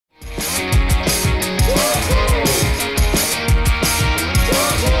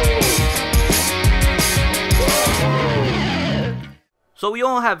So we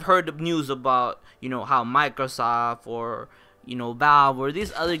all have heard the news about, how Microsoft or, Valve or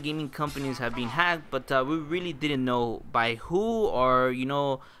these other gaming companies have been hacked, but we really didn't know by who or,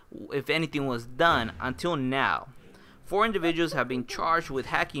 if anything was done until now. Four individuals have been charged with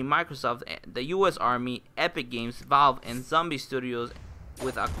hacking Microsoft, the US Army, Epic Games, Valve, and Zombie Studios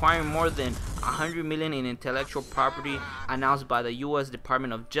with acquiring more than 100 million in intellectual property announced by the US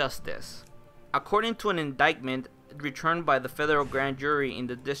Department of Justice. According to an indictment returned by the federal grand jury in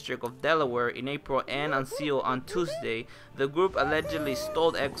the District of Delaware in April and unsealed on Tuesday, the group allegedly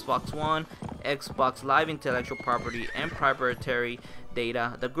stole Xbox One, Xbox Live intellectual property, and proprietary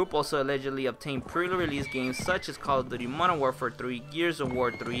data. The group also allegedly obtained pre-release games such as Call of Duty Modern Warfare 3, Gears of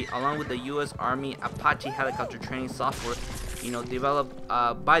War 3, along with the U.S. Army Apache helicopter training software, developed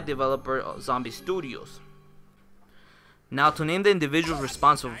by developer Zombie Studios. Now, to name the individuals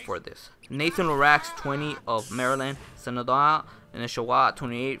responsible for this: Nathan Lorax, 20, of Maryland; Sanada Neshawat,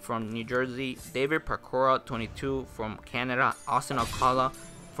 28, from New Jersey; David Parkora, 22, from Canada; Austin Alcala,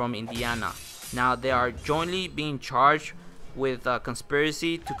 from Indiana. Now, they are jointly being charged with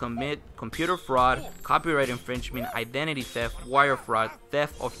conspiracy to commit computer fraud, copyright infringement, identity theft, wire fraud,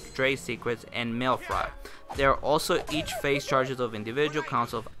 theft of trade secrets, and mail fraud. They are also each face charges of individual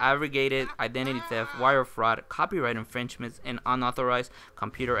counts of aggravated identity theft, wire fraud, copyright infringements, and unauthorized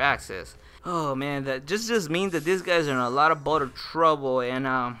computer access. Oh man, that just means that these guys are in a lot of boat of trouble, and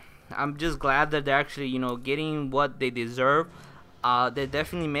I'm just glad that they're actually getting what they deserve. They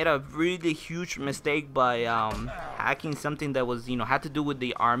definitely made a really huge mistake by hacking something that was had to do with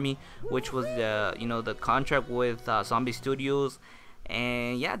the army, which was the contract with Zombie Studios.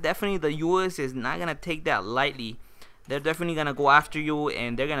 And yeah, definitely the US is not gonna take that lightly. They're definitely gonna go after you,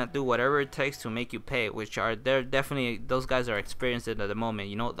 and they're gonna do whatever it takes to make you pay, they're definitely, those guys are experiencing at the moment.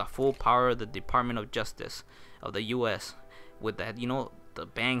 The full power of the Department of Justice of the US, with that the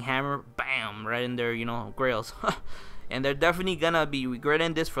bang hammer, bam, right in their grills. And they're definitely gonna be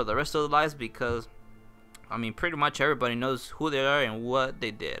regretting this for the rest of their lives, because pretty much everybody knows who they are and what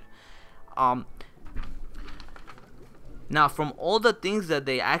they did. Now, from all the things that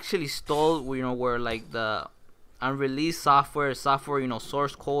they actually stole, were like the unreleased software,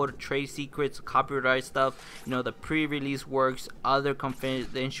 source code, trade secrets, copyright stuff, the pre-release works, other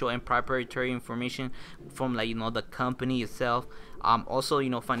confidential and proprietary information from the company itself. Also,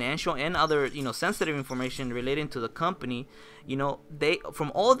 financial and other, sensitive information relating to the company. They,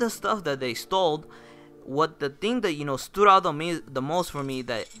 from all the stuff that they stole, what the thing that stood out the most for me,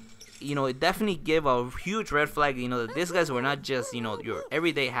 that it definitely gave a huge red flag, that these guys were not just your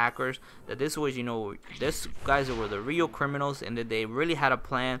everyday hackers, that this was these guys were the real criminals, and that they really had a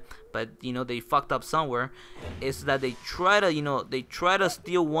plan, but they fucked up somewhere. Is that they try to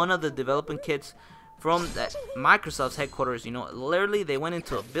steal one of the development kits from Microsoft's headquarters. Literally, they went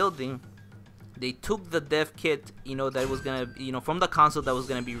into a building, they took the dev kit, that was gonna, from the console that was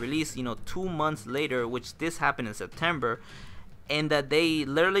gonna be released, 2 months later, which this happened in September, and that they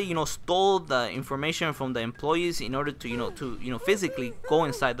literally, stole the information from the employees in order to, physically go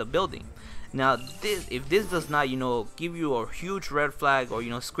inside the building. Now, if this does not, give you a huge red flag,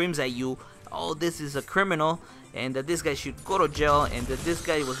 or screams at you, oh, this is a criminal, and that this guy should go to jail, and that this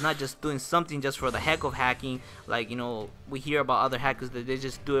guy was not just doing something just for the heck of hacking, like we hear about other hackers that they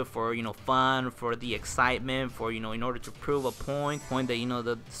just do it for fun, for the excitement, for in order to prove a point that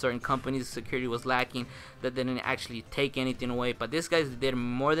that certain companies' security was lacking, that they didn't actually take anything away. But these guys did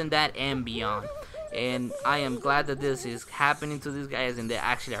more than that and beyond. And I am glad that this is happening to these guys, and they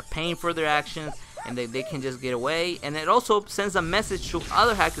actually are paying for their actions, and they can just get away. And it also sends a message to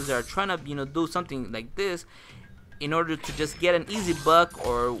other hackers that are trying to do something like this in order to just get an easy buck,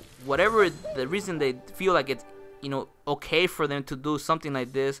 or whatever the reason they feel like it's okay for them to do something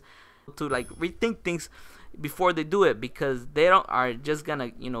like this, to rethink things before they do it, because they are just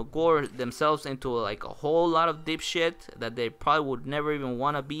gonna gore themselves into a whole lot of deep shit that they probably would never even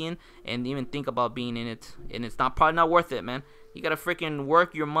want to be in, and even think about being in it, and it's probably not worth it, man. You gotta freaking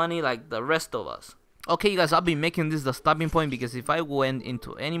work your money like the rest of us. Okay, you guys, I'll be making this the stopping point, because if I went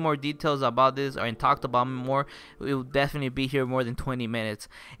into any more details about this or talked about more, it will definitely be here more than 20 minutes.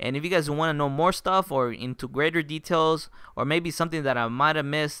 And if you guys want to know more stuff, or into greater details, or maybe something that I might have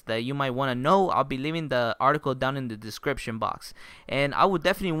missed that you might want to know, I'll be leaving the article down in the description box. And I would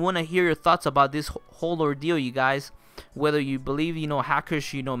definitely want to hear your thoughts about this whole ordeal, you guys. Whether you believe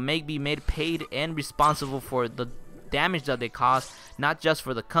hackers may be made paid and responsible for the damage that they cause, not just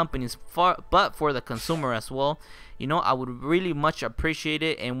for the companies but for the consumer as well, you know, I would really much appreciate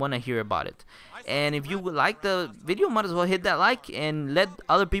it and want to hear about it. And if you would like the video, might as well hit that like and let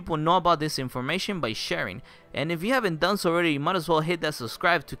other people know about this information by sharing. And if you haven't done so already, you might as well hit that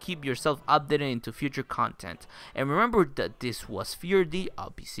subscribe to keep yourself updated into future content. And remember that this was Fear D.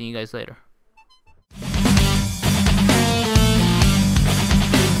 I'll be seeing you guys later.